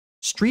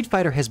Street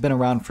Fighter has been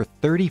around for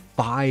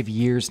 35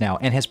 years now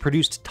and has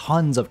produced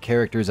tons of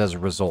characters as a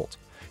result.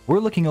 We're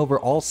looking over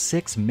all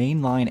 6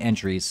 mainline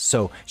entries,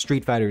 so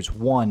Street Fighters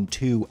 1,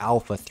 2,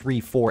 Alpha, 3,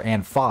 4,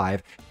 and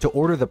 5, to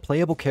order the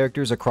playable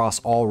characters across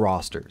all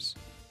rosters.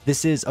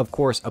 This is, of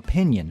course,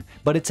 opinion,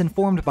 but it's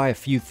informed by a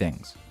few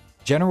things.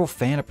 General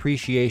fan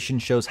appreciation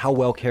shows how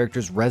well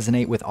characters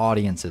resonate with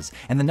audiences,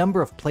 and the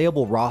number of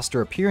playable roster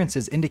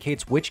appearances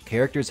indicates which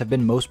characters have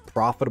been most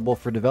profitable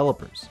for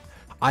developers.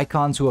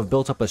 Icons who have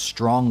built up a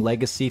strong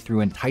legacy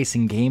through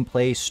enticing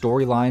gameplay,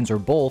 storylines, or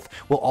both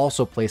will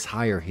also place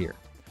higher here.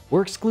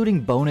 We're excluding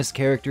bonus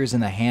characters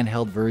in the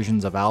handheld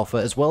versions of Alpha,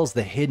 as well as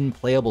the hidden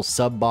playable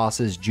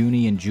sub-bosses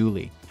Junie and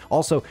Julie.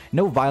 Also,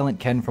 no Violent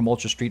Ken from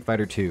Ultra Street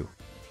Fighter 2.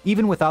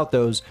 Even without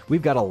those,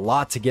 we've got a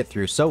lot to get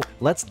through, so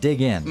let's dig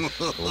in.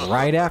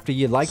 Right after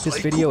you like this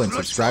video and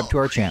subscribe to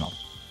our channel.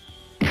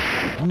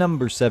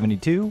 Number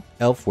 72,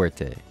 El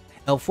Fuerte.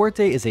 El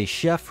Fuerte is a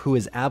chef who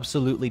is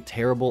absolutely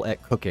terrible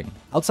at cooking.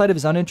 Outside of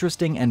his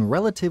uninteresting and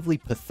relatively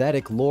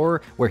pathetic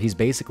lore, where he's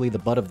basically the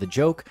butt of the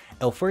joke,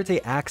 El Fuerte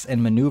acts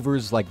and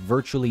maneuvers like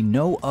virtually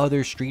no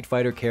other Street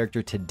Fighter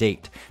character to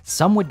date.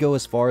 Some would go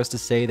as far as to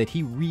say that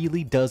he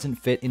really doesn't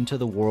fit into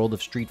the world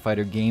of Street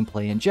Fighter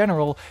gameplay in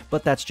general,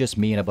 but that's just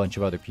me and a bunch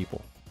of other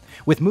people.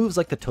 With moves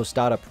like the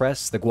Tostada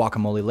Press, the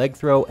Guacamole Leg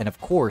Throw, and of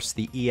course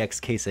the EX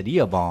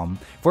Quesadilla Bomb,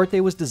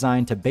 Fuerte was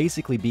designed to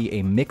basically be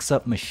a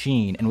mix-up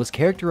machine and was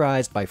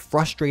characterized by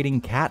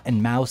frustrating cat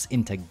and mouse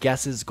into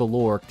guesses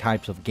galore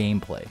types of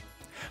gameplay.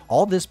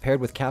 All this paired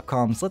with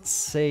Capcom's, let's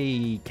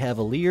say,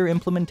 cavalier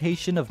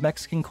implementation of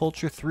Mexican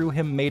culture through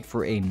him made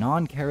for a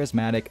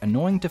non-charismatic,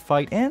 annoying to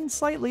fight, and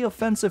slightly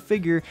offensive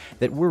figure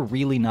that we're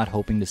really not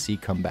hoping to see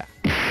come back.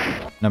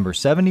 Number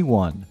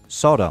 71,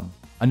 Sodom.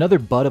 Another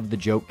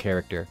butt-of-the-joke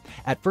character.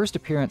 At first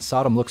appearance,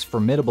 Sodom looks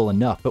formidable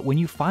enough, but when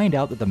you find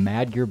out that the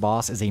Mad Gear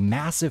boss is a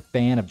massive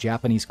fan of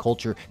Japanese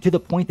culture to the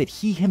point that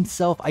he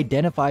himself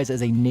identifies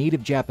as a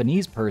native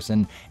Japanese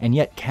person and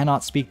yet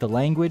cannot speak the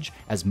language,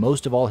 as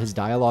most of all his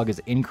dialogue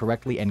is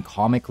incorrectly and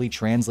comically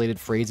translated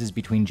phrases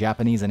between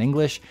Japanese and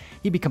English,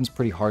 he becomes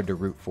pretty hard to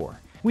root for.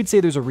 We'd say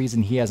there's a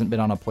reason he hasn't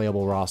been on a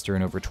playable roster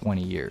in over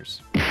 20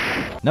 years.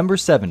 Number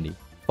 70,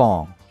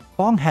 Fong.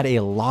 Fong had a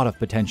lot of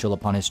potential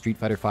upon his Street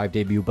Fighter V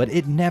debut, but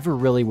it never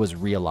really was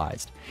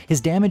realized.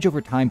 His damage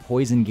over time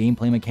poison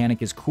gameplay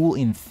mechanic is cool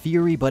in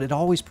theory, but it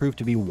always proved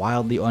to be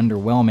wildly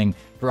underwhelming,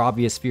 for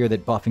obvious fear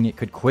that buffing it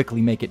could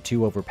quickly make it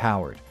too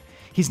overpowered.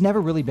 He's never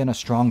really been a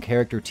strong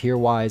character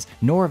tier-wise,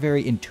 nor a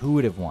very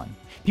intuitive one.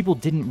 People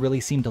didn't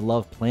really seem to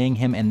love playing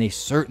him, and they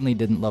certainly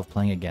didn't love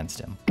playing against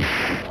him.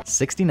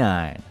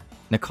 69.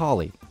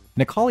 Necalli.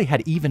 Necalli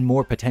had even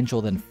more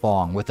potential than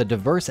Fong, with a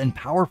diverse and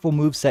powerful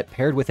moveset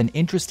paired with an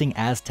interesting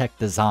Aztec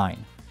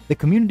design. The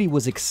community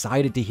was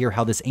excited to hear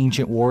how this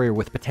ancient warrior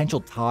with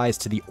potential ties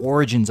to the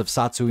origins of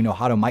Satsui no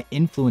Hado might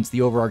influence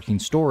the overarching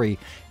story,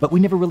 but we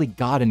never really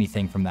got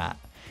anything from that.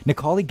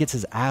 Necalli gets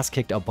his ass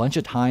kicked a bunch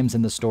of times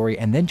in the story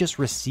and then just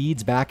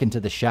recedes back into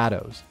the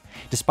shadows.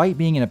 Despite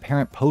being an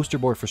apparent poster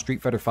boy for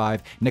Street Fighter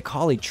V,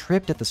 Necalli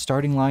tripped at the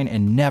starting line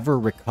and never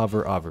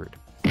recovered.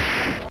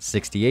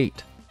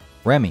 68.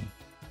 Remy.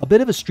 A bit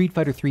of a Street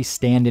Fighter 3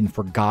 stand-in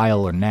for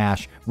Guile or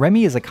Nash,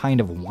 Remy is a kind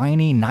of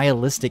whiny,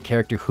 nihilistic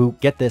character who,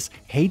 get this,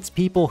 hates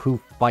people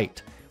who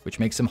fight, which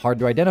makes him hard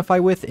to identify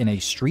with in a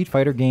Street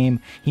Fighter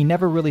game. He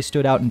never really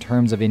stood out in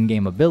terms of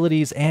in-game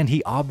abilities, and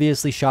he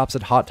obviously shops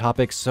at Hot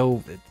Topics,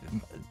 so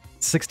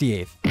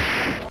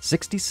 68th.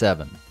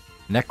 67.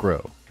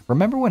 Necro.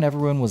 Remember when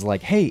everyone was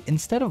like, hey,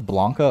 instead of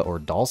Blanca or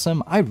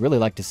Dalsum, I'd really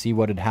like to see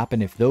what had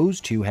happened if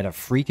those two had a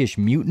freakish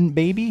mutant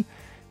baby?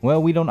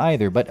 Well, we don't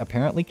either, but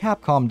apparently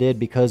Capcom did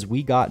because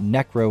we got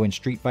Necro in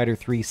Street Fighter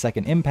 3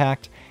 Second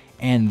Impact,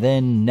 and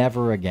then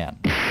never again.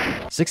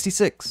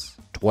 66.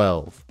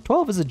 12.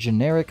 12 is a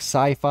generic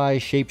sci-fi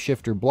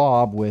shapeshifter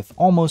blob with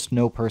almost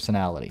no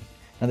personality.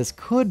 Now this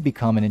could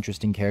become an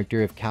interesting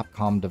character if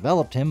Capcom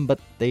developed him, but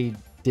they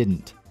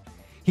didn't.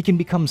 He can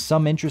become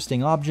some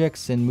interesting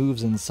objects and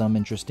moves in some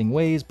interesting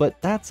ways,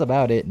 but that's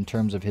about it in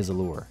terms of his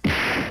allure.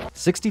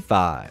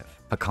 65.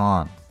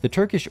 Hakan. The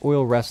Turkish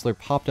oil wrestler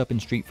popped up in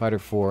Street Fighter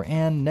 4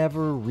 and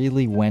never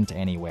really went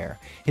anywhere.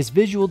 His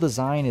visual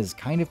design is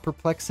kind of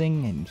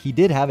perplexing, and he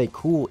did have a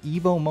cool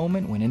Evo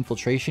moment when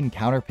Infiltration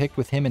counterpicked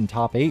with him in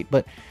top 8,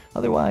 but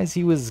otherwise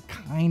he was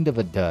kind of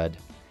a dud.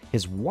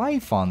 His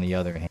wife, on the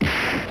other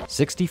hand.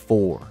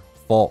 64.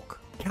 Falk.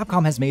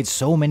 Capcom has made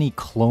so many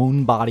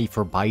clone body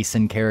for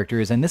Bison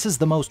characters, and this is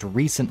the most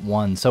recent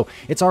one, so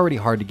it's already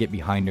hard to get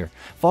behind her.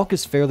 Falk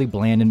is fairly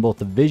bland in both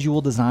the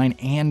visual design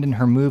and in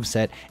her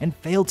moveset, and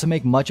failed to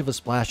make much of a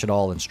splash at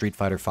all in Street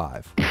Fighter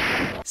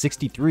V.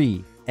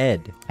 63.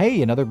 Ed.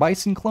 Hey, another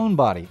Bison clone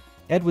body.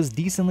 Ed was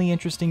decently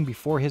interesting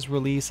before his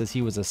release, as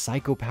he was a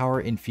Psycho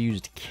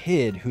Power-infused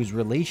kid whose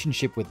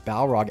relationship with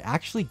Balrog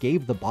actually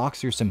gave the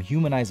boxer some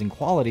humanizing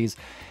qualities,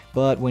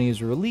 but when he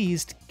was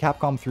released,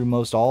 Capcom threw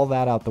most all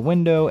that out the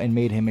window and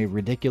made him a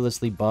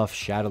ridiculously buff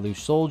Shadaloo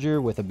soldier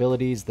with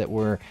abilities that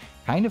were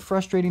kind of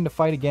frustrating to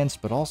fight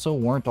against, but also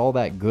weren't all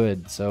that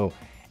good, so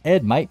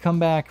Ed might come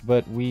back,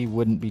 but we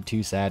wouldn't be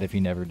too sad if he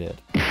never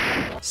did.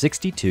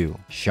 62.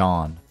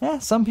 Sean.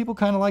 Some people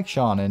kind of like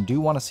Sean and do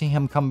want to see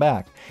him come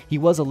back. He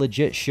was a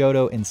legit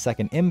Shoto in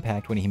Second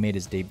Impact when he made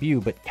his debut,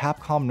 but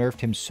Capcom nerfed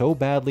him so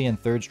badly in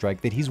Third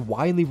Strike that he's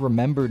widely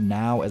remembered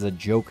now as a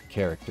joke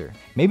character.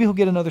 Maybe he'll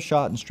get another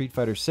shot in Street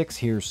Fighter 6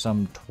 here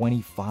some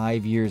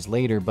 25 years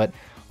later, but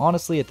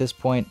honestly at this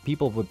point,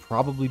 people would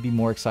probably be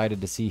more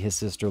excited to see his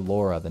sister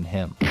Laura than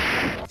him.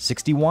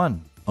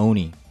 61.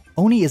 Oni.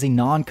 Oni is a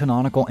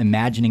non-canonical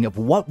imagining of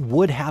what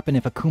would happen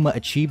if Akuma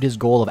achieved his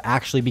goal of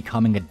actually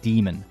becoming a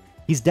demon.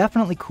 He's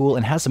definitely cool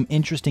and has some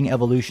interesting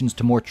evolutions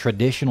to more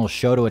traditional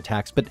Shoto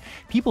attacks, but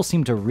people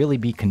seem to really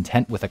be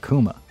content with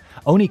Akuma.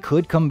 Oni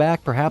could come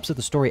back perhaps if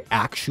the story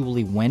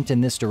actually went in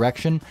this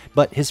direction,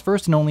 but his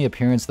first and only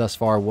appearance thus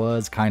far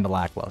was kinda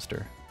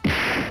lackluster.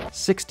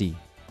 60.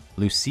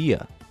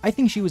 Lucia. I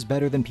think she was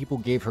better than people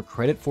gave her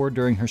credit for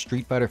during her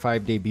Street Fighter V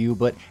debut,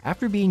 but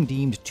after being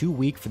deemed too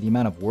weak for the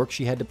amount of work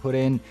she had to put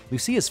in,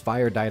 Lucia's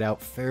fire died out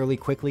fairly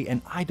quickly,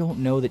 and I don't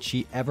know that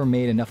she ever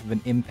made enough of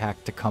an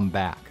impact to come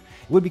back.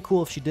 It would be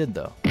cool if she did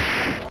though.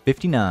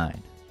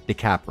 59.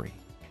 DeCapri.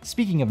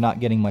 Speaking of not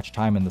getting much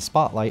time in the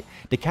spotlight,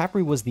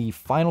 DeCapri was the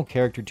final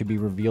character to be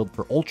revealed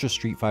for Ultra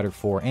Street Fighter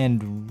IV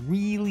and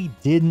really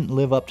didn't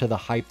live up to the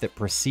hype that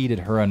preceded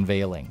her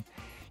unveiling.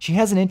 She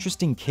has an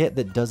interesting kit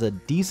that does a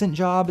decent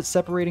job at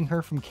separating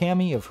her from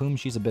Cammy, of whom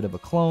she's a bit of a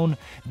clone,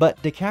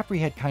 but DeCapri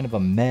had kind of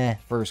a meh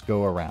first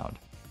go around.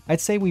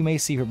 I'd say we may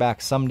see her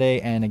back someday,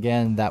 and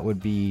again, that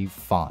would be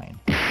fine.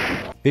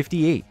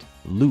 58.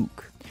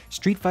 Luke.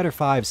 Street Fighter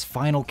V's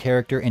final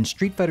character and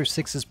Street Fighter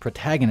VI's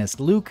protagonist,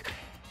 Luke,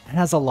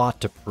 has a lot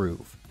to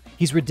prove.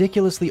 His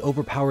ridiculously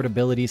overpowered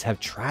abilities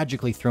have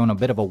tragically thrown a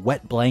bit of a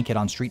wet blanket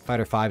on Street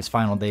Fighter V's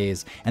final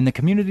days, and the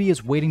community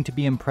is waiting to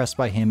be impressed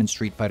by him in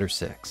Street Fighter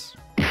VI.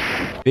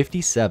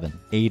 57.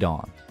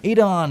 Adon.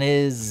 Adon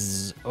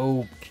is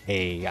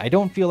okay. I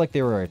don't feel like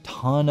there are a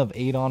ton of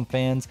Adon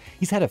fans.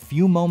 He's had a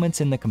few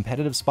moments in the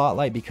competitive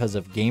spotlight because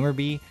of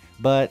GamerBee,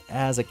 but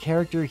as a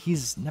character,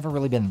 he's never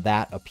really been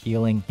that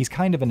appealing. He's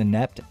kind of an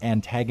inept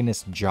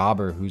antagonist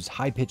jobber whose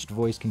high-pitched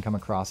voice can come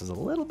across as a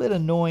little bit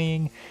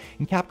annoying,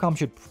 and Capcom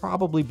should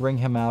probably bring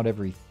him out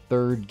every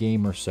third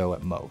game or so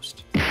at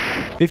most.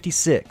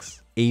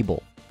 56.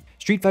 Abel.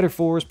 Street Fighter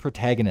IV's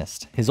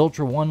protagonist. His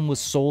Ultra 1 was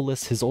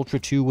soulless, his Ultra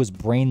 2 was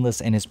brainless,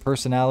 and his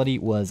personality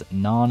was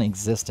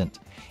non-existent.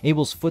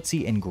 Abel's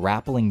footsie and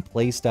grappling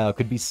playstyle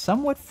could be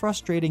somewhat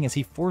frustrating as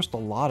he forced a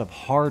lot of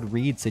hard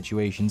read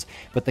situations,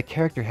 but the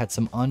character had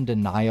some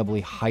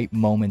undeniably hype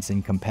moments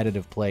in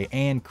competitive play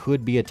and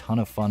could be a ton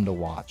of fun to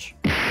watch.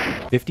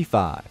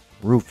 55.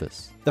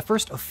 Rufus. The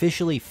first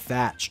officially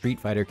fat Street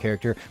Fighter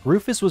character,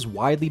 Rufus was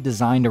widely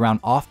designed around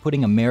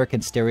off-putting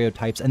American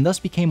stereotypes and thus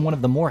became one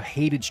of the more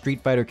hated Street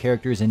Fighter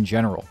characters in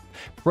general.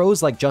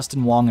 Pros like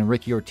Justin Wong and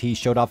Ricky Ortiz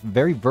showed off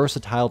very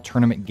versatile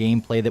tournament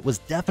gameplay that was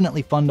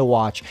definitely fun to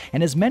watch,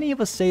 and as many of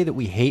us say that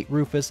we hate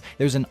Rufus,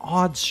 there's an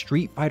odd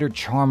Street Fighter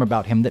charm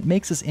about him that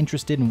makes us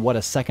interested in what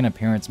a second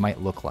appearance might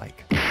look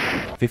like.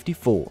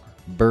 54.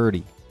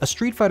 Birdie. A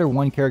Street Fighter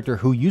 1 character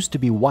who used to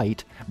be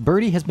white,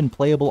 Birdie has been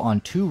playable on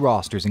 2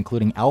 rosters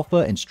including Alpha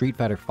and Street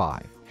Fighter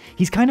V.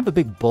 He's kind of a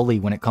big bully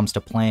when it comes to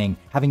playing,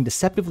 having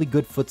deceptively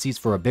good footsies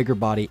for a bigger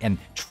body and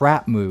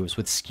trap moves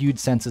with skewed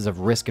senses of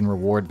risk and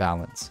reward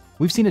balance.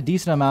 We've seen a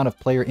decent amount of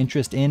player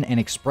interest in and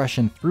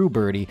expression through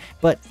Birdie,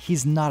 but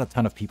he's not a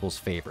ton of people's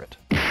favorite.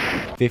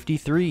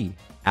 53.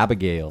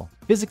 Abigail.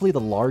 Physically the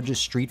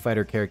largest Street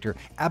Fighter character,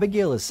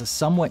 Abigail is a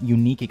somewhat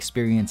unique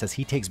experience as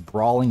he takes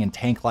brawling and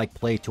tank-like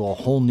play to a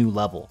whole new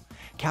level.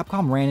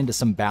 Capcom ran into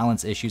some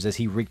balance issues as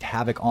he wreaked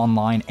havoc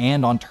online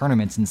and on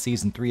tournaments in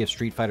Season 3 of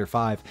Street Fighter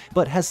V,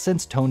 but has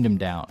since toned him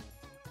down.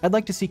 I'd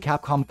like to see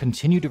Capcom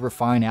continue to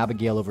refine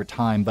Abigail over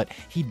time, but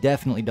he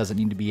definitely doesn't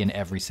need to be in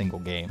every single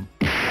game.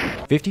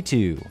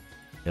 52.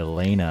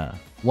 Elena.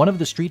 One of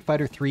the Street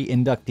Fighter III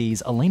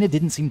inductees, Elena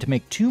didn't seem to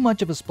make too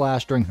much of a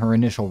splash during her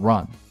initial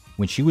run.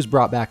 When she was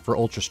brought back for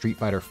Ultra Street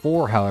Fighter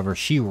IV, however,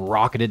 she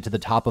rocketed to the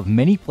top of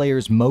many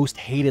players' most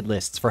hated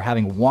lists for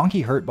having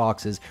wonky hurt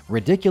boxes,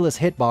 ridiculous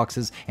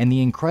hitboxes, and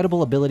the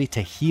incredible ability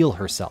to heal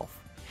herself.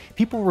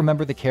 People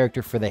remember the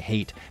character for the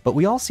hate, but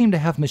we all seem to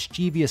have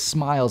mischievous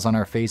smiles on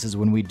our faces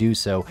when we do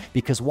so,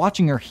 because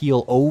watching her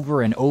heal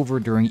over and over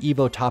during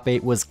EVO Top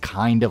 8 was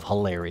kind of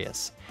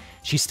hilarious.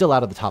 She's still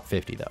out of the top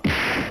 50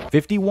 though.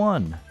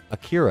 51.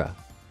 Akira.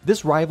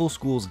 This rival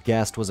school's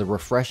guest was a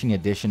refreshing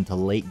addition to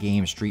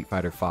late-game Street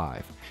Fighter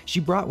V.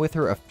 She brought with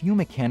her a few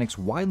mechanics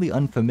widely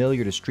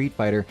unfamiliar to Street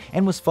Fighter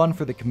and was fun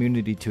for the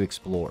community to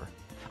explore.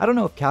 I don't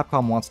know if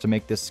Capcom wants to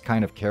make this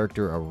kind of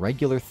character a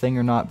regular thing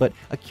or not, but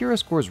Akira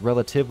scores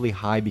relatively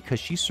high because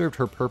she served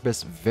her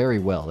purpose very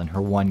well in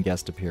her one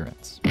guest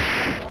appearance.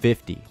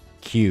 50.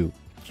 Q.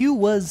 Q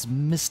was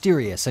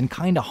mysterious and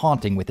kinda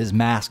haunting with his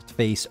masked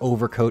face,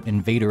 overcoat,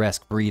 and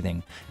Vader-esque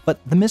breathing, but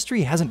the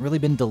mystery hasn't really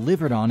been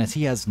delivered on as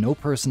he has no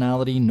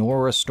personality,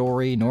 nor a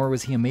story, nor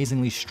was he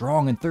amazingly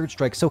strong in Third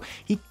Strike, so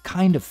he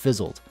kind of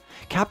fizzled.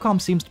 Capcom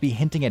seems to be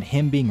hinting at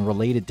him being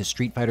related to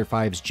Street Fighter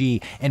V's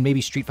G and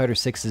maybe Street Fighter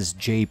 6's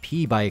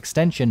JP by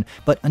extension,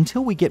 but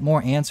until we get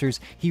more answers,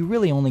 he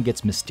really only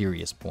gets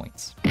mysterious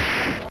points.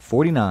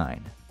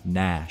 49.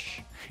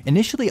 Nash.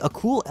 Initially a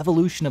cool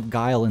evolution of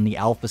Guile in the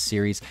Alpha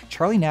series,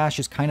 Charlie Nash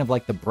is kind of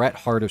like the Bret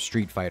Hart of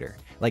Street Fighter.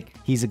 Like,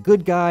 he's a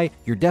good guy,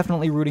 you're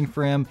definitely rooting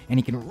for him, and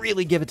he can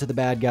really give it to the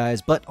bad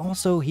guys, but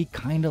also he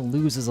kinda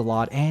loses a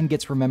lot and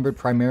gets remembered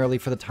primarily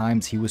for the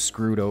times he was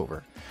screwed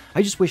over.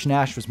 I just wish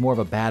Nash was more of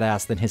a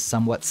badass than his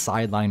somewhat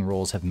sideline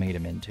roles have made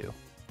him into.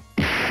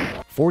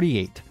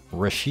 48.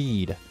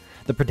 Rashid.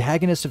 The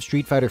protagonist of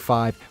Street Fighter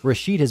V,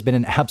 Rashid has been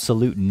an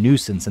absolute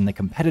nuisance in the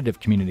competitive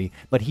community,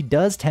 but he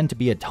does tend to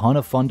be a ton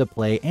of fun to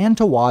play and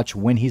to watch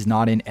when he's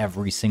not in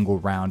every single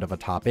round of a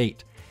top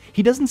 8.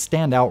 He doesn't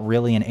stand out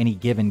really in any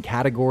given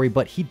category,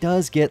 but he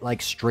does get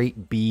like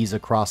straight B's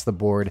across the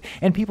board,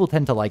 and people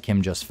tend to like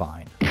him just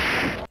fine.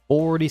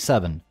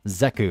 47.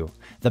 Zeku.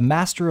 The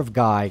Master of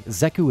Guy,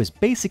 Zeku is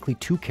basically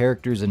two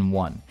characters in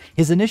one.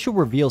 His initial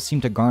reveals seem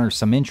to garner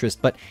some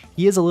interest, but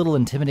he is a little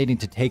intimidating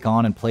to take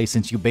on and play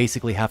since you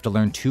basically have to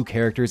learn two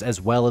characters as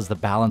well as the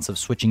balance of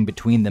switching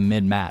between them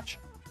mid-match.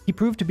 He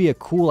proved to be a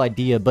cool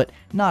idea, but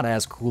not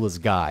as cool as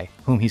Guy,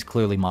 whom he's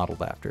clearly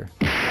modeled after.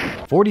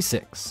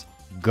 46.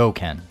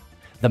 Goken.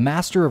 The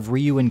master of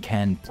Ryu and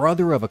Ken,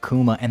 brother of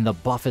Akuma, and the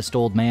buffest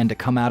old man to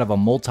come out of a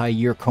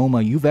multi-year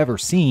coma you've ever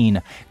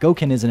seen,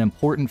 Goken is an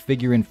important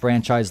figure in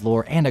franchise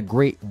lore and a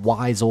great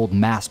wise old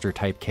master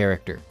type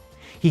character.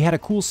 He had a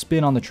cool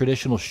spin on the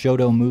traditional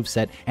Shoto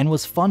moveset and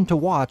was fun to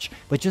watch,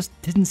 but just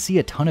didn't see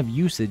a ton of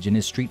usage in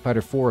his Street Fighter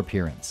IV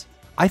appearance.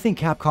 I think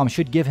Capcom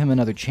should give him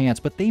another chance,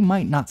 but they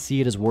might not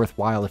see it as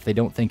worthwhile if they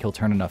don't think he'll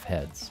turn enough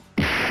heads.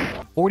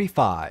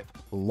 45.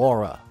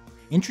 Laura.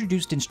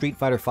 Introduced in Street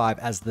Fighter V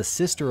as the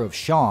sister of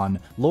Sean,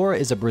 Laura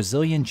is a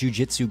Brazilian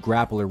jiu-jitsu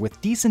grappler with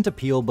decent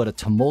appeal but a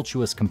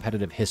tumultuous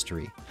competitive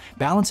history.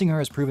 Balancing her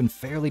has proven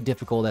fairly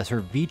difficult as her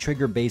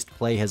V-trigger based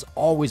play has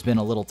always been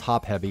a little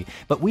top-heavy,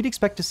 but we'd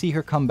expect to see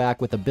her come back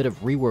with a bit of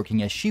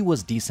reworking as she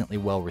was decently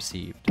well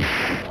received.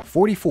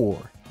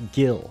 44.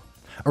 Gil.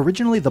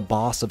 Originally the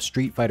boss of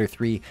Street Fighter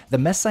III, the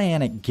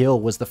Messianic Gil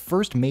was the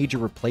first major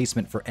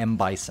replacement for M.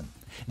 Bison.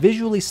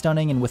 Visually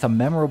stunning and with a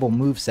memorable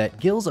moveset,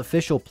 Gil's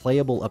official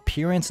playable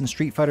appearance in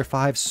Street Fighter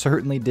V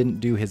certainly didn't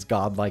do his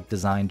godlike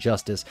design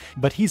justice,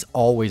 but he's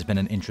always been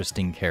an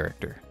interesting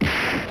character.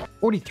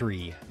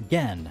 43.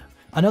 Gen.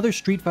 Another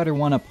Street Fighter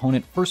I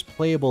opponent first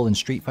playable in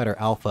Street Fighter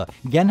Alpha,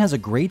 Gen has a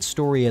great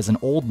story as an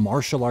old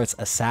martial arts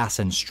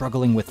assassin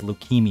struggling with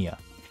leukemia.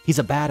 He's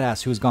a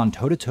badass who has gone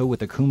toe-to-toe with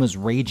Akuma's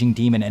raging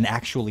demon and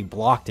actually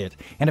blocked it,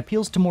 and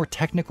appeals to more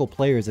technical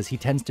players as he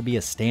tends to be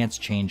a stance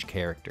change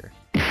character.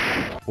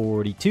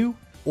 42.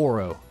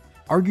 Oro.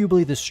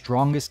 Arguably the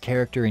strongest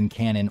character in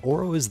canon,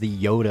 Oro is the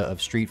Yoda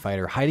of Street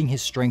Fighter, hiding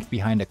his strength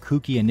behind a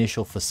kooky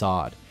initial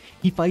facade.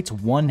 He fights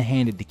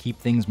one-handed to keep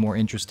things more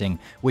interesting,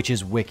 which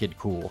is wicked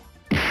cool.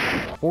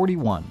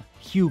 41.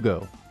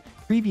 Hugo.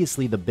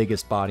 Previously the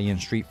biggest body in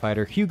Street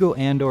Fighter, Hugo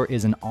Andor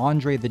is an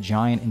Andre the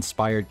Giant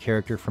inspired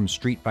character from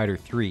Street Fighter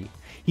III.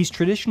 He's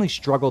traditionally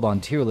struggled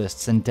on tier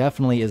lists and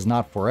definitely is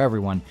not for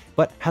everyone,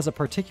 but has a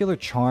particular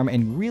charm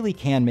and really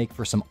can make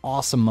for some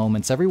awesome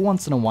moments every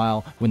once in a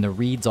while when the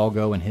reads all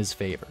go in his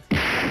favor.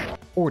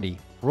 40.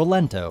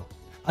 Rolento.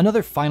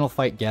 Another Final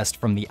Fight guest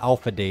from the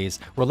Alpha days,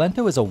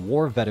 Rolento is a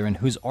war veteran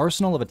whose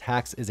arsenal of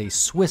attacks is a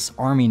Swiss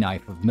army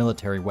knife of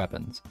military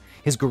weapons.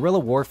 His guerrilla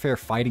warfare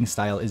fighting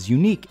style is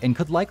unique and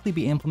could likely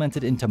be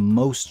implemented into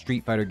most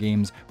Street Fighter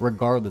games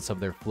regardless of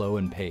their flow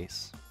and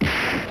pace.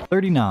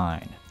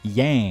 39.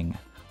 Yang.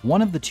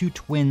 One of the two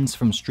twins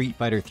from Street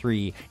Fighter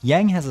III,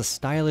 Yang has a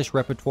stylish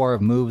repertoire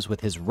of moves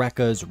with his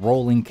rekkas,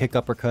 rolling kick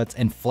uppercuts,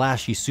 and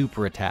flashy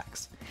super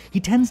attacks.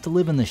 He tends to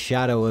live in the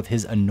shadow of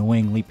his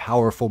annoyingly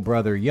powerful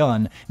brother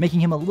Yun,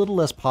 making him a little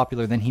less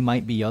popular than he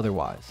might be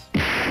otherwise.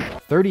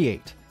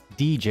 38.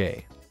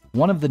 DJ.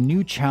 One of the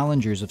new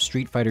challengers of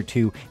Street Fighter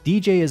II,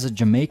 DJ is a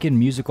Jamaican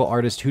musical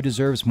artist who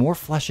deserves more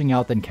fleshing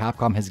out than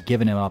Capcom has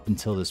given him up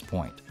until this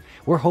point.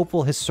 We're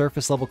hopeful his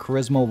surface-level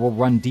charisma will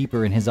run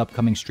deeper in his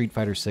upcoming Street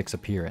Fighter VI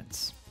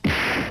appearance.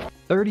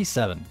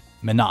 37.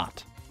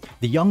 Minot.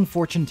 The young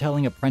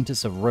fortune-telling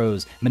apprentice of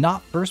Rose,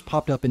 Minot first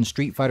popped up in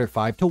Street Fighter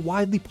V to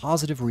widely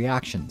positive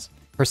reactions.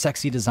 Her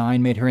sexy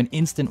design made her an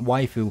instant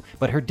waifu,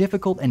 but her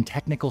difficult and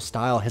technical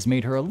style has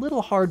made her a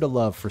little hard to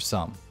love for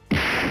some.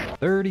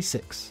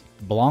 36.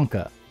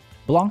 Blanca.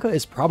 Blanca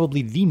is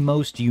probably the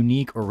most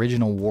unique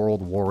original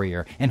world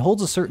warrior, and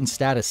holds a certain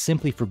status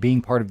simply for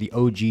being part of the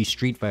OG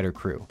Street Fighter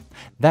crew.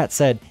 That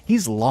said,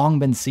 he's long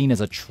been seen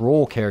as a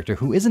troll character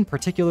who isn't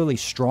particularly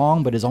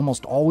strong but is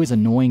almost always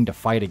annoying to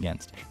fight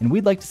against, and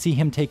we'd like to see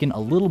him taken a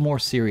little more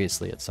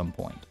seriously at some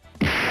point.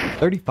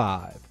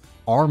 35.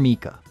 R.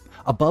 Mika.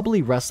 A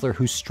bubbly wrestler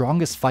whose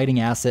strongest fighting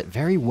asset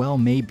very well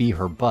may be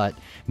her butt,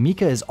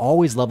 Mika is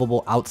always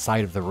lovable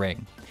outside of the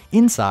ring.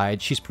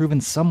 Inside, she's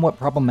proven somewhat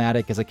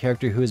problematic as a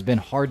character who has been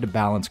hard to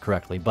balance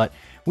correctly, but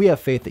we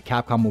have faith that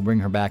Capcom will bring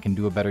her back and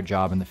do a better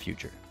job in the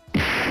future.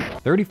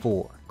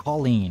 34.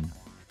 Colleen.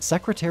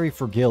 Secretary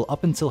for Gil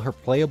up until her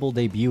playable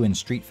debut in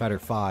Street Fighter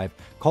V,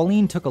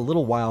 Colleen took a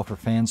little while for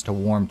fans to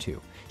warm to.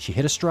 She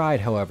hit a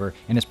stride, however,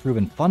 and has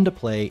proven fun to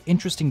play,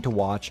 interesting to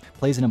watch,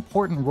 plays an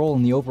important role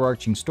in the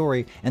overarching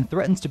story, and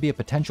threatens to be a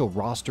potential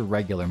roster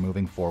regular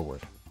moving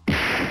forward.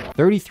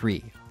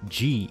 33.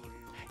 G.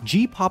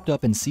 G popped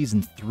up in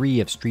Season 3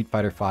 of Street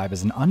Fighter V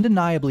as an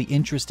undeniably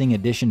interesting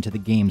addition to the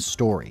game's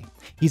story.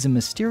 He's a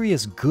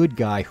mysterious good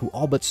guy who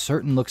all but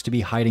certain looks to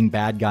be hiding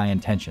bad guy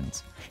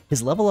intentions.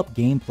 His level-up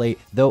gameplay,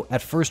 though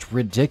at first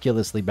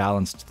ridiculously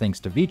balanced thanks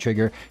to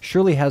V-Trigger,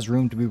 surely has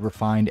room to be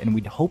refined, and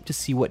we'd hope to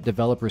see what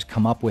developers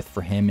come up with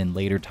for him in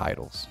later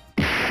titles.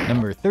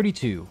 Number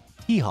 32.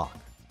 T-Hawk.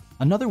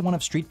 Another one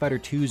of Street Fighter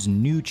II's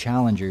new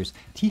challengers,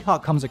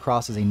 T-Hawk comes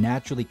across as a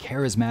naturally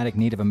charismatic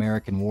Native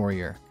American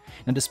warrior.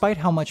 Now, despite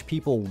how much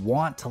people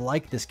want to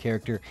like this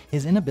character,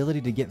 his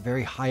inability to get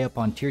very high up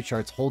on tier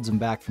charts holds him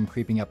back from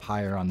creeping up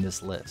higher on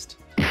this list.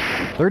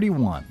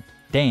 31.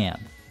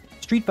 Dan.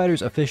 Street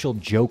Fighter's official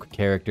joke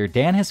character,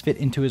 Dan has fit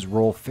into his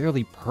role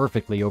fairly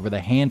perfectly over the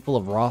handful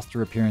of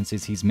roster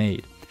appearances he's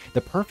made.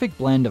 The perfect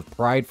blend of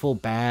prideful,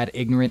 bad,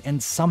 ignorant,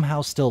 and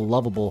somehow still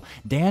lovable,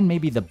 Dan may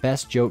be the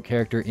best joke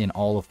character in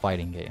all of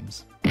fighting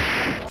games.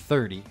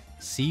 30.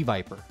 C.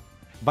 Viper.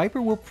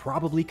 Viper will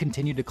probably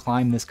continue to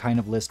climb this kind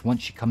of list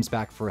once she comes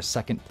back for a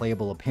second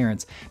playable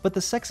appearance, but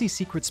the sexy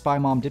secret spy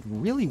mom did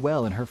really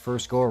well in her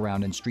first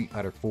go-around in Street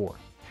Fighter IV.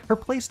 Her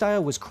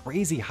playstyle was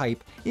crazy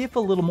hype, if a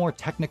little more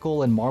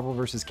technical and Marvel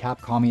vs.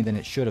 Capcom-y than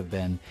it should have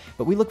been,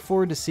 but we look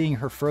forward to seeing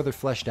her further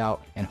fleshed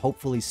out, and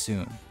hopefully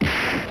soon.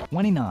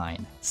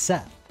 29.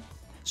 Seth.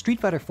 Street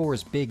Fighter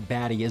IV's big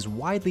baddie is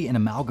widely an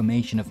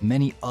amalgamation of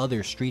many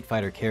other Street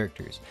Fighter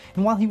characters,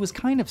 and while he was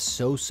kind of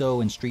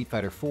so-so in Street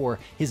Fighter IV,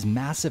 his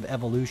massive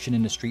evolution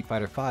into Street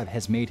Fighter V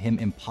has made him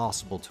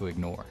impossible to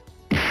ignore.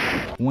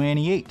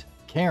 28.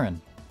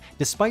 Karen.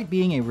 Despite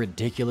being a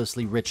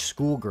ridiculously rich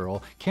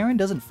schoolgirl, Karen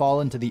doesn't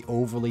fall into the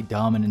overly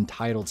dumb and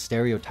entitled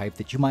stereotype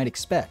that you might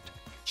expect.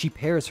 She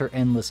pairs her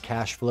endless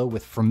cash flow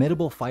with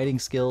formidable fighting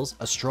skills,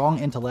 a strong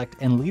intellect,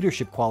 and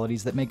leadership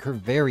qualities that make her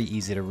very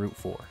easy to root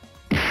for.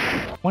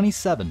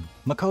 27.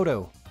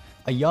 Makoto.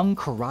 A young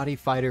karate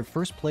fighter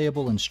first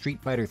playable in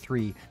Street Fighter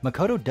III,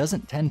 Makoto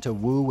doesn't tend to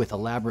woo with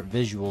elaborate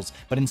visuals,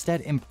 but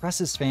instead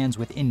impresses fans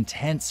with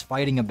intense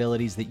fighting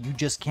abilities that you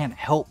just can't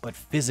help but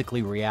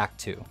physically react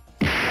to.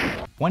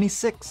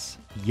 26.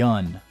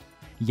 Yun.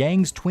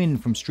 Yang's twin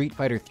from Street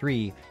Fighter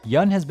III,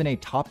 Yun has been a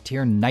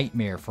top-tier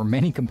nightmare for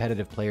many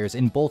competitive players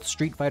in both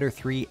Street Fighter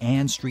III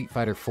and Street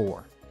Fighter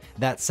IV.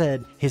 That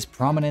said, his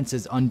prominence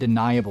is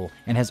undeniable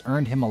and has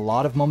earned him a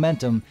lot of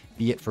momentum,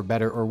 be it for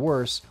better or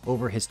worse,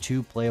 over his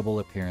 2 playable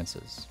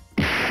appearances.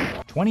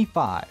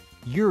 25.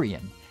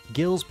 Urien.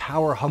 Gil's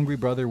power-hungry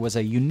brother was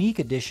a unique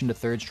addition to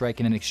Third Strike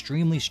and an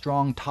extremely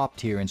strong top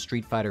tier in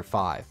Street Fighter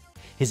V.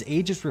 His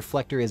Aegis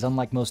Reflector is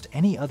unlike most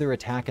any other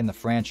attack in the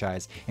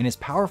franchise, and his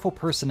powerful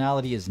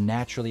personality is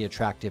naturally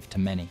attractive to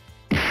many.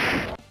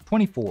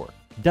 24.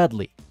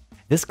 Dudley.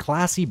 This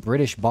classy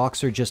British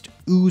boxer just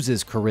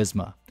oozes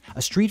charisma.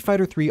 A Street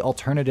Fighter III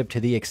alternative to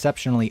the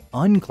exceptionally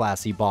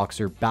unclassy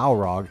boxer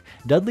Balrog,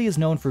 Dudley is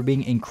known for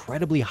being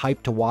incredibly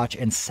hyped to watch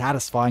and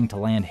satisfying to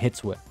land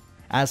hits with.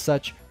 As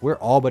such, we're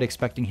all but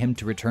expecting him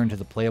to return to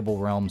the playable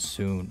realm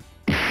soon.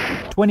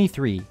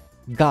 23.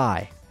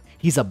 Guy.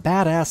 He's a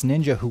badass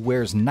ninja who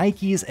wears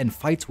Nikes and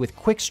fights with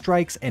quick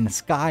strikes and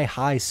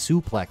sky-high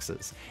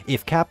suplexes.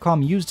 If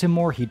Capcom used him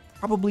more, he'd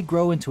probably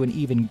grow into an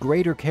even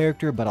greater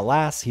character, but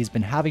alas, he's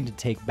been having to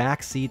take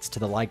back seats to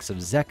the likes of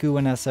Zeku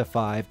in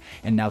SF5,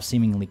 and now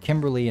seemingly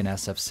Kimberly in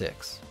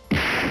SF6.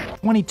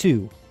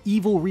 22.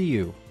 Evil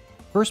Ryu.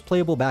 First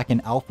playable back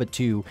in Alpha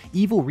 2,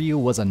 Evil Ryu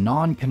was a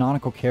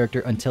non-canonical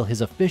character until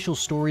his official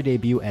story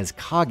debut as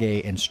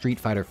Kage in Street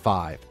Fighter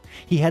V.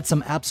 He had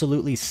some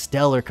absolutely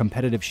stellar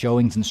competitive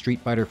showings in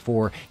Street Fighter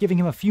IV, giving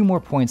him a few more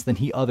points than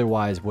he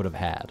otherwise would have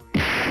had.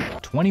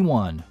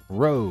 21.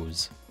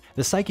 Rose.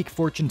 The Psychic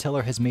Fortune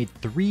Teller has made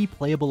 3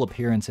 playable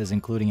appearances,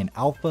 including in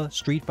Alpha,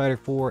 Street Fighter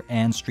IV,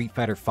 and Street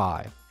Fighter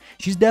V.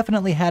 She's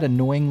definitely had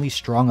annoyingly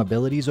strong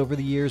abilities over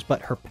the years,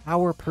 but her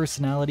power,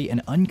 personality,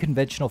 and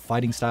unconventional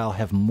fighting style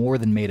have more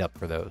than made up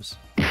for those.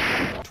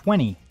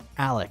 20.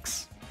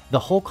 Alex. The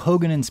Hulk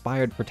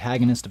Hogan-inspired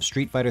protagonist of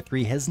Street Fighter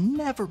III has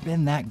never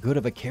been that good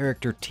of a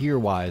character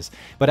tier-wise,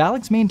 but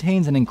Alex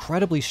maintains an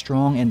incredibly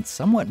strong and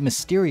somewhat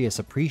mysterious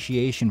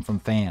appreciation from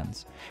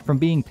fans. From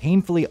being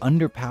painfully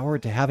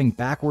underpowered to having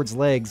backwards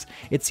legs,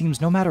 it seems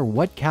no matter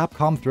what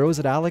Capcom throws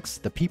at Alex,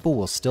 the people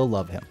will still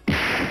love him.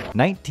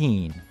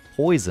 19.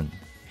 Poison.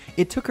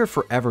 It took her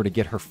forever to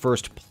get her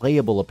first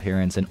playable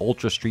appearance in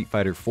Ultra Street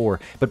Fighter IV,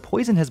 but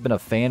Poison has been a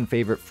fan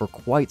favorite for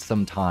quite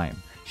some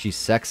time. She's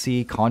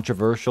sexy,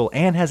 controversial,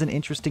 and has an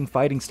interesting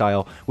fighting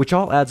style, which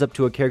all adds up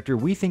to a character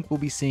we think we'll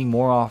be seeing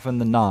more often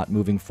than not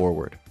moving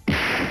forward.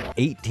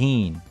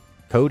 18.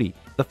 Cody.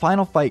 The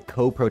Final Fight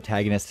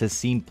co-protagonist has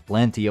seen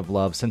plenty of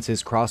love since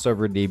his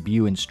crossover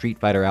debut in Street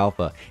Fighter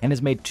Alpha, and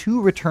has made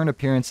 2 return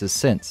appearances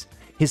since.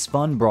 His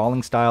fun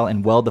brawling style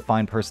and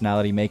well-defined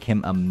personality make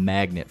him a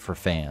magnet for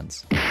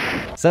fans.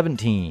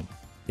 17.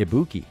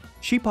 Ibuki.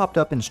 She popped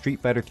up in Street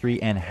Fighter 3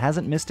 and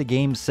hasn't missed a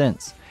game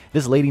since.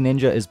 This lady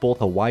ninja is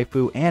both a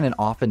waifu and an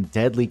often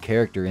deadly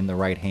character in the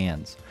right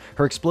hands.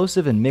 Her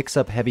explosive and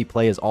mix-up heavy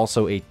play is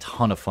also a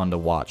ton of fun to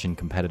watch in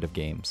competitive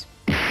games.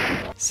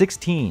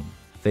 16.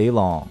 Fei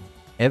Long.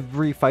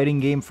 Every fighting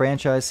game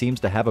franchise seems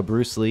to have a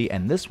Bruce Lee,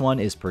 and this one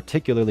is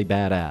particularly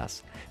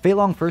badass. Fei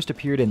Long first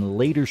appeared in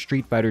later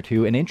Street Fighter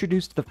 2 and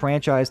introduced the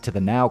franchise to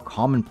the now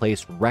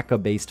commonplace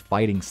Rekka-based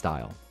fighting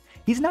style.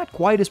 He's not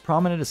quite as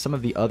prominent as some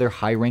of the other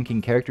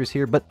high-ranking characters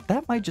here, but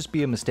that might just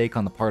be a mistake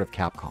on the part of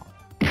Capcom.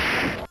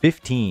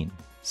 15.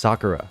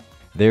 Sakura.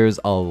 There's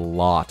a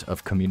lot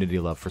of community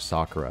love for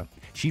Sakura.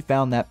 She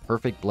found that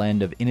perfect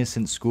blend of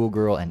innocent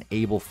schoolgirl and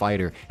able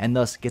fighter, and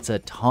thus gets a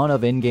ton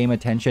of in-game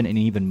attention and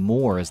even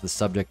more as the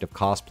subject of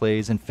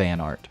cosplays and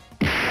fan art.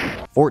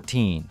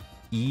 14.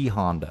 E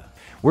Honda.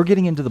 We're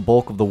getting into the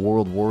bulk of the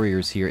World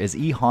Warriors here, as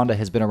E Honda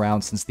has been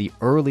around since the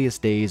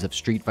earliest days of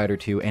Street Fighter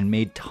 2 and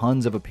made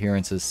tons of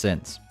appearances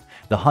since.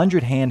 The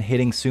 100-hand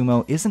hitting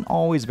sumo isn't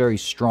always very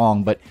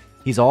strong, but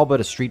he's all but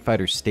a Street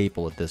Fighter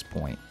staple at this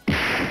point.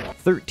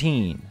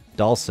 13.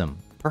 Dalsim.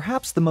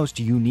 Perhaps the most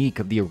unique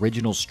of the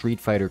original Street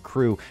Fighter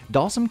crew,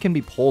 Dalsim can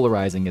be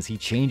polarizing as he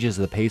changes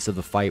the pace of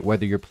the fight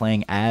whether you're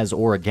playing as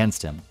or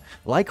against him.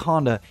 Like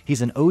Honda,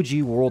 he's an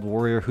OG World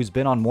Warrior who's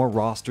been on more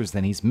rosters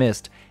than he's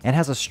missed, and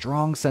has a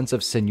strong sense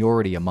of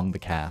seniority among the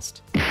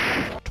cast.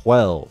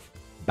 12.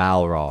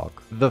 Balrog.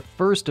 The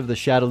first of the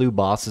Shadaloo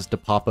bosses to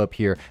pop up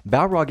here,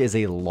 Balrog is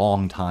a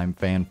longtime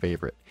fan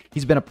favorite.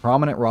 He's been a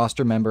prominent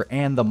roster member,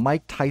 and the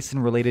Mike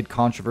Tyson-related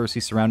controversy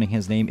surrounding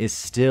his name is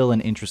still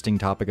an interesting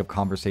topic of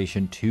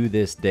conversation to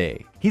this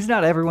day. He's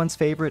not everyone's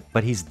favorite,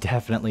 but he's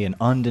definitely an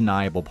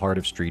undeniable part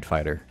of Street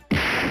Fighter.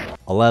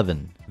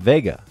 11.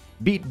 Vega.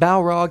 Beat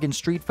Balrog in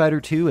Street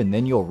Fighter 2 and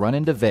then you'll run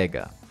into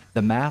Vega,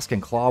 the mask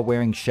and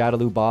claw-wearing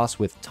Shadaloo boss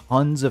with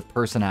tons of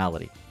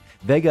personality.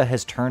 Vega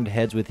has turned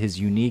heads with his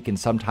unique and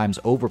sometimes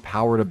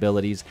overpowered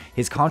abilities,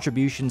 his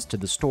contributions to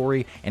the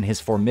story, and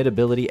his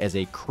formidability as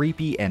a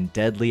creepy and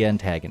deadly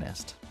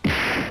antagonist.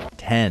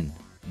 10.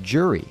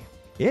 Juri.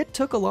 It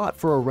took a lot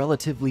for a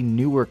relatively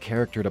newer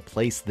character to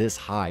place this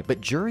high,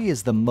 but Juri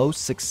is the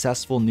most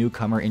successful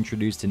newcomer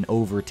introduced in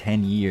over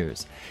 10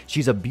 years.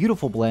 She's a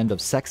beautiful blend of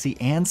sexy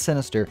and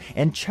sinister,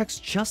 and checks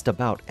just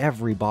about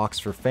every box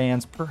for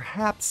fans,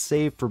 perhaps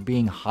save for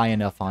being high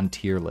enough on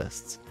tier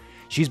lists.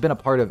 She's been a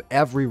part of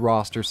every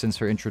roster since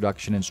her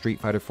introduction in Street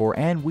Fighter 4,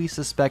 and we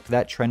suspect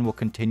that trend will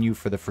continue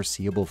for the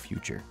foreseeable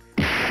future.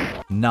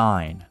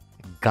 9.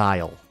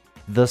 Guile.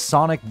 The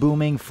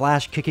sonic-booming,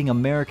 flash-kicking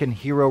American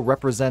hero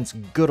represents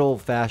good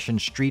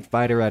old-fashioned Street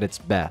Fighter at its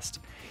best.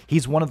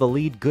 He's one of the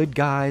lead good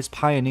guys,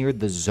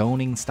 pioneered the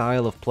zoning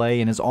style of play,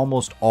 and is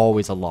almost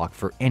always a lock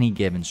for any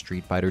given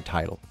Street Fighter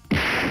title.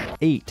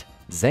 8.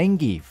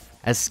 Zangief.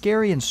 As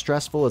scary and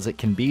stressful as it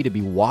can be to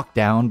be walked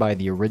down by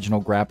the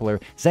original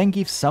grappler,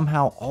 Zangief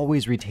somehow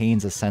always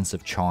retains a sense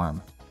of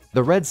charm.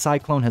 The Red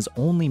Cyclone has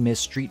only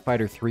missed Street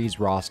Fighter 3's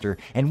roster,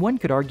 and one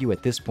could argue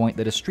at this point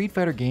that a Street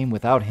Fighter game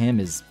without him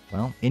is,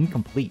 well,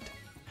 incomplete.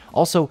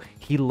 Also,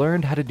 he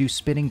learned how to do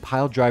spinning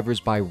pile drivers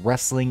by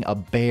wrestling a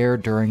bear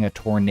during a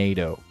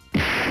tornado.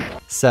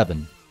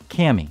 7.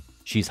 Cammy.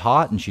 She's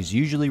hot and she's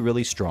usually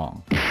really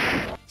strong.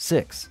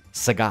 6.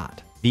 Sagat.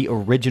 The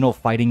original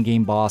fighting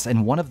game boss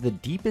and one of the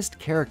deepest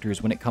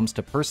characters when it comes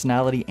to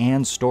personality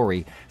and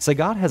story,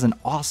 Sagat has an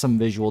awesome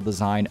visual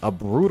design, a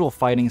brutal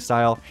fighting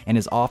style, and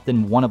is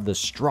often one of the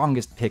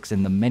strongest picks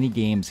in the many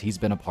games he's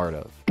been a part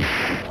of.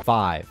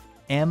 5.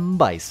 M.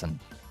 Bison.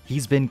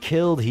 He's been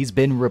killed, he's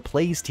been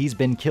replaced, he's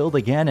been killed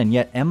again, and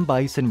yet M.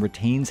 Bison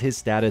retains his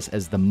status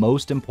as the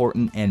most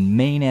important and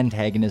main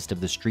antagonist of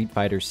the Street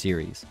Fighter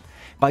series.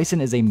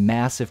 Bison is a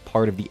massive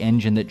part of the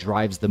engine that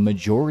drives the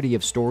majority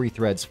of story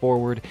threads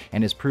forward,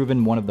 and has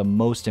proven one of the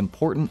most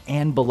important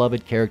and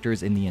beloved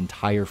characters in the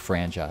entire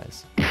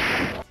franchise.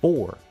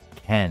 4.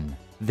 Ken.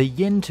 The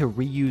yin to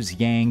Ryu's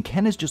yang,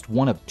 Ken is just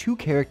one of 2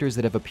 characters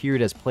that have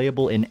appeared as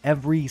playable in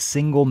every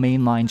single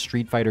mainline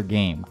Street Fighter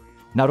game.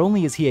 Not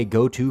only is he a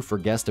go-to for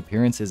guest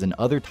appearances in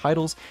other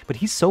titles, but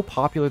he's so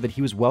popular that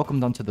he was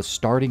welcomed onto the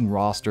starting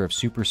roster of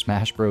Super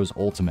Smash Bros.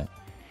 Ultimate.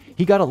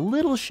 He got a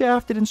little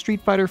shafted in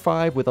Street Fighter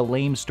V with a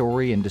lame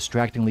story and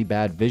distractingly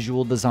bad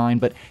visual design,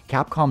 but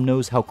Capcom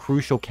knows how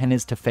crucial Ken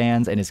is to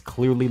fans and is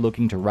clearly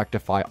looking to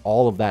rectify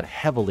all of that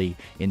heavily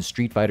in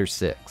Street Fighter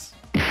VI.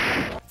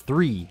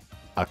 3.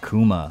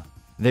 Akuma.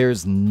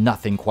 There's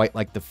nothing quite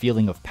like the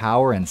feeling of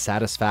power and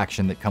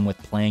satisfaction that come with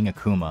playing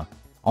Akuma.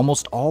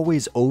 Almost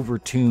always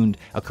overtuned,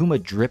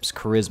 Akuma drips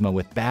charisma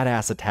with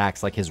badass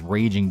attacks like his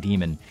Raging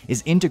Demon,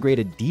 is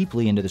integrated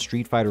deeply into the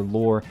Street Fighter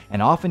lore,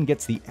 and often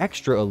gets the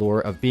extra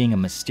allure of being a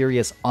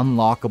mysterious,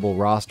 unlockable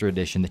roster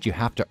addition that you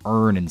have to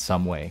earn in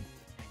some way.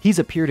 He's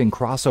appeared in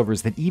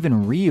crossovers that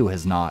even Ryu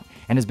has not,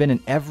 and has been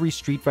in every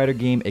Street Fighter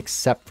game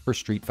except for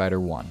Street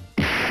Fighter 1.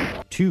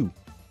 2.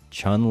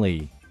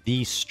 Chun-Li.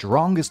 The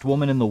strongest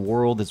woman in the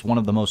world, is one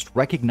of the most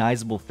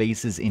recognizable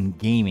faces in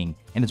gaming,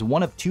 and is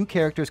one of 2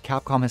 characters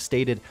Capcom has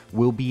stated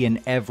will be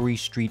in every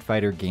Street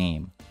Fighter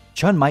game.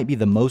 Chun might be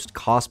the most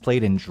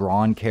cosplayed and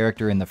drawn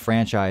character in the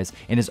franchise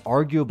and is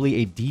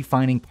arguably a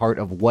defining part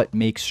of what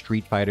makes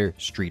Street Fighter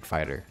Street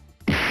Fighter.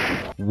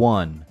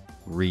 1.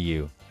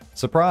 Ryu.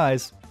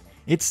 Surprise!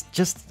 It's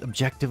just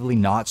objectively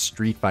not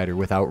Street Fighter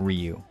without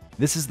Ryu.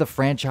 This is the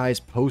franchise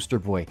poster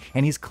boy,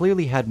 and he's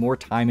clearly had more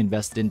time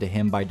invested into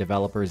him by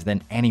developers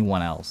than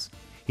anyone else.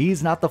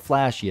 He's not the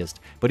flashiest,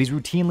 but he's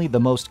routinely the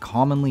most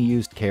commonly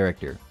used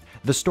character.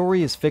 The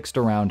story is fixed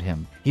around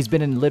him. He's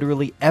been in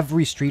literally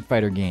every Street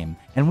Fighter game,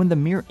 and when the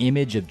mere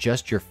image of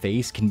just your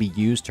face can be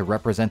used to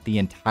represent the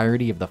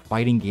entirety of the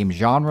fighting game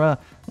genre,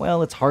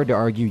 well, it's hard to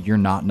argue you're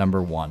not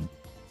number one.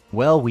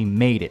 Well, we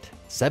made it.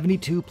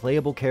 72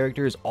 playable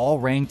characters, all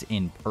ranked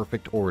in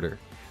perfect order.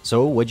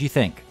 So what'd you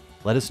think?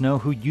 Let us know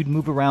who you'd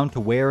move around to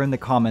where in the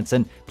comments,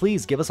 and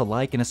please give us a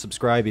like and a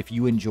subscribe if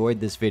you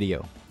enjoyed this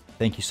video.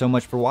 Thank you so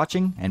much for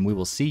watching, and we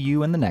will see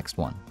you in the next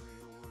one.